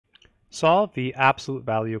Solve the absolute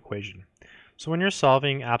value equation. So when you're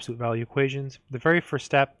solving absolute value equations, the very first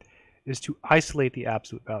step is to isolate the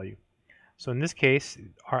absolute value. So in this case,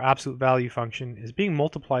 our absolute value function is being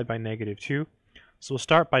multiplied by -2. So we'll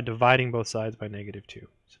start by dividing both sides by -2.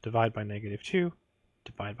 So divide by -2,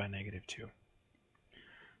 divide by -2.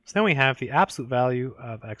 So then we have the absolute value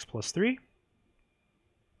of x plus 3,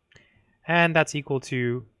 and that's equal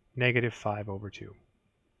to -5/2.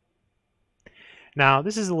 Now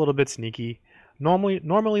this is a little bit sneaky.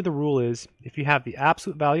 Normally the rule is if you have the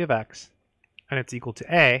absolute value of x and it's equal to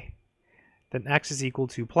a, then x is equal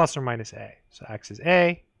to plus or minus a. So x is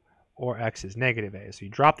a or x is -a. So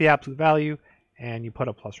you drop the absolute value and you put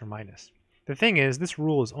a plus or minus. The thing is, this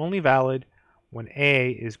rule is only valid when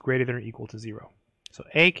a is greater than or equal to 0. So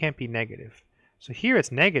a can't be negative. So here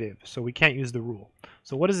it's negative, so we can't use the rule.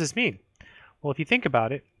 So what does this mean? Well, if you think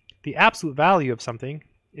about it, the absolute value of something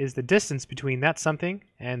is the distance between that something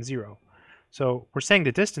and 0. So we're saying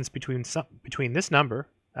the distance between this number,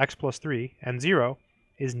 x plus 3, and 0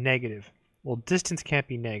 is negative. Well, distance can't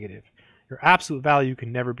be negative. Your absolute value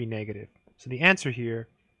can never be negative. So the answer here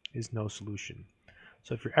is no solution.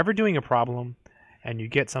 So if you're ever doing a problem and you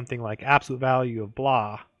get something like absolute value of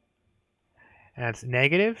blah, and it's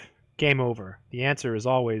negative, game over. The answer is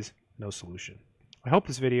always no solution. I hope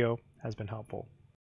this video has been helpful.